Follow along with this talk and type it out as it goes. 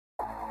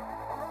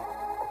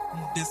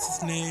This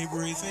is Nate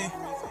Breezy,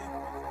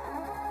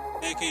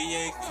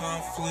 aka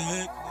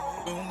Conflict.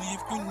 Only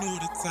if you knew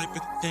the type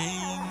of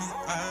things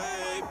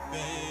I've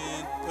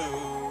been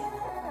through.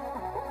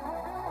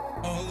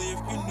 Only if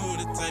you knew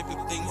the type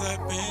of things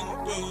I've been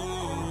through.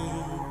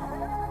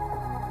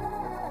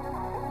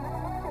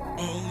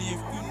 Only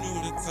if you knew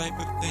the type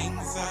of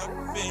things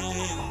I've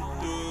been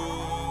through.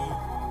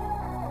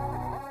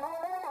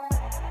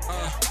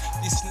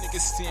 These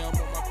niggas say I'm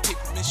on my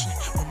paper mission.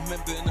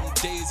 Remember in them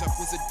days I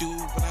was a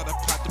dude without a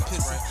pot to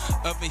piss in.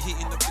 Oven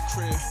heating up the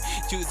crib,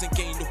 using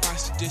game to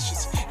wash the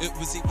dishes. It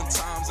was even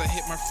times I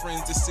hit my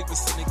friends to see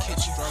what's in the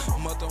kitchen.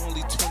 Mother only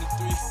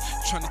 23,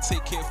 trying to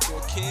take care of 4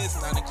 kids,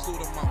 not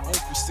including my own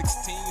for 16,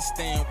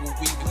 staying where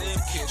we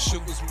live. Shit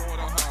was more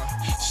than her,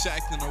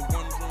 shacked in a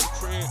 1-room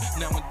crib.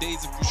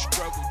 Nowadays if you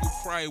struggle, you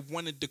probably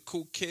wanted the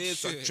cool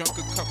kids. I drunk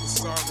a couple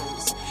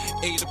sorrows,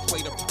 ate a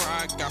plate of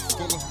pride, got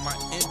full of my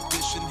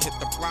ambition, hit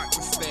the block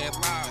and stay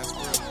alive.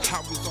 I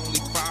was only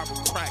 5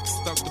 with crack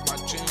stuck to my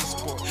gym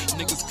sport.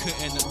 Niggas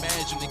couldn't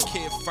imagine a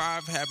kid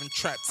 5 having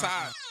trap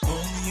ties.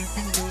 Only if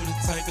you knew the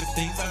type of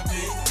things I've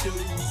been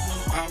through.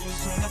 I was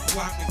on the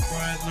block before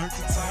I learned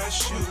to tie a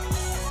shoe.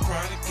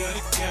 Product of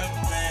the ghetto,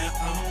 man,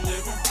 I'm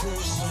living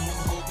proof, so I'm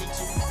hoping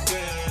to be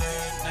better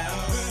now.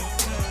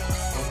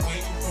 I'm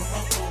waiting for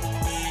my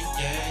moment,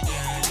 yeah,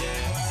 yeah,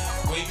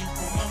 yeah. Waiting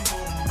for my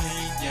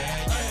moment, yeah,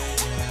 yeah,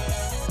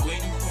 yeah.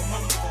 Waiting for my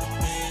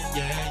moment,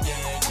 yeah,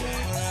 yeah,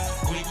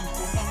 yeah. Waiting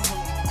for my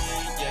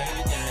moment, yeah,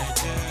 yeah,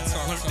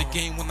 yeah. Learned the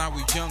game when I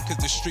was young, cause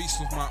the streets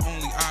was my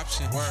only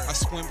option. I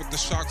swim with the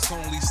sharks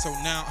only, so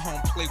now I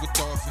don't play with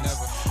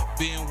dolphins.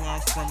 Being where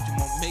I'm from, you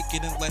won't make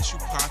it unless you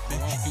poppin'.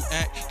 You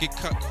act, get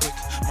cut quick.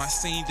 My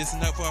scene just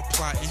never a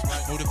plotting.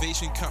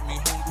 Motivation kept me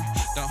hungry,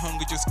 the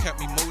hunger just kept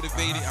me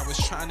motivated. I was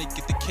trying to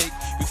get the cake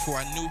before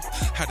I knew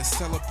how to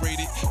celebrate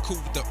it. Cool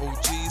with the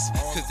OGs,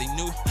 cause they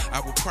knew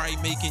I would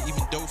probably make it,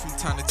 even though from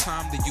time to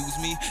time they use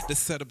me to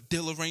set up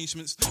deal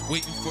arrangements.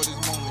 Waiting for this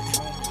moment,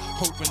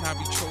 hoping I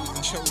be chosen.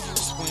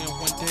 Swearing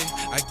one day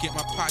I get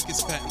my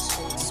pockets fat and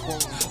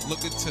swollen.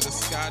 Looking to the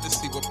sky to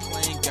see what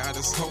plane God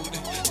is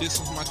holding. This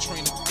is my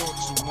train of thought.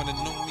 You wanna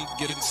know me?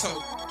 Get it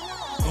told.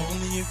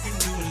 Only if you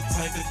knew the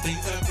type of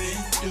things I've been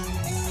through.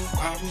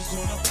 I was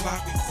on the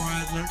block before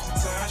I learned to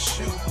tie a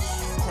shoe.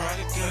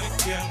 Product of the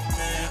ghetto,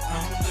 man,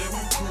 I'm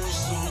living proof,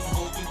 so I'm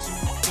hoping to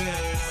be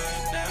better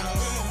now.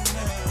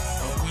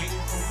 I'm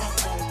waiting for my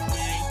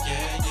moment,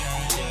 yeah,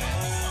 yeah,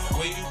 yeah.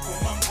 Waiting for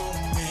my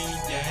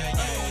moment, yeah,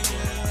 yeah,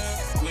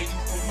 yeah. Waiting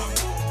for my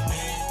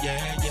moment,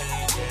 yeah,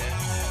 yeah,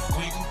 yeah.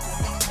 Waiting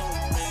for my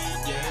moment,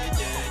 yeah,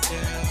 yeah,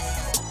 yeah.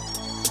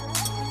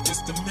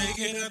 Just to make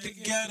it out the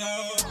ghetto.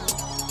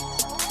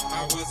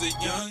 I was a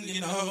young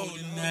and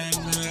holding that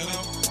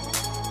mellow.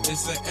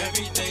 It's an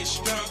everyday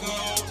struggle.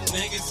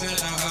 Niggas had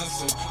a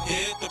hustle,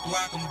 hit the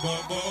block and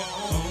bubble.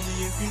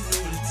 Only if you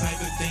knew the type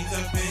of things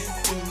I've been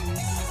through.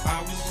 I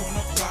was on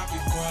the block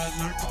before I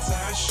learned to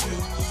tie a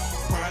shoe.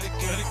 Product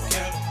of the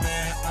ghetto,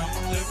 man, I'm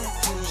living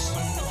proof, so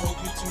I'm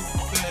hoping to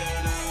be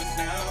better.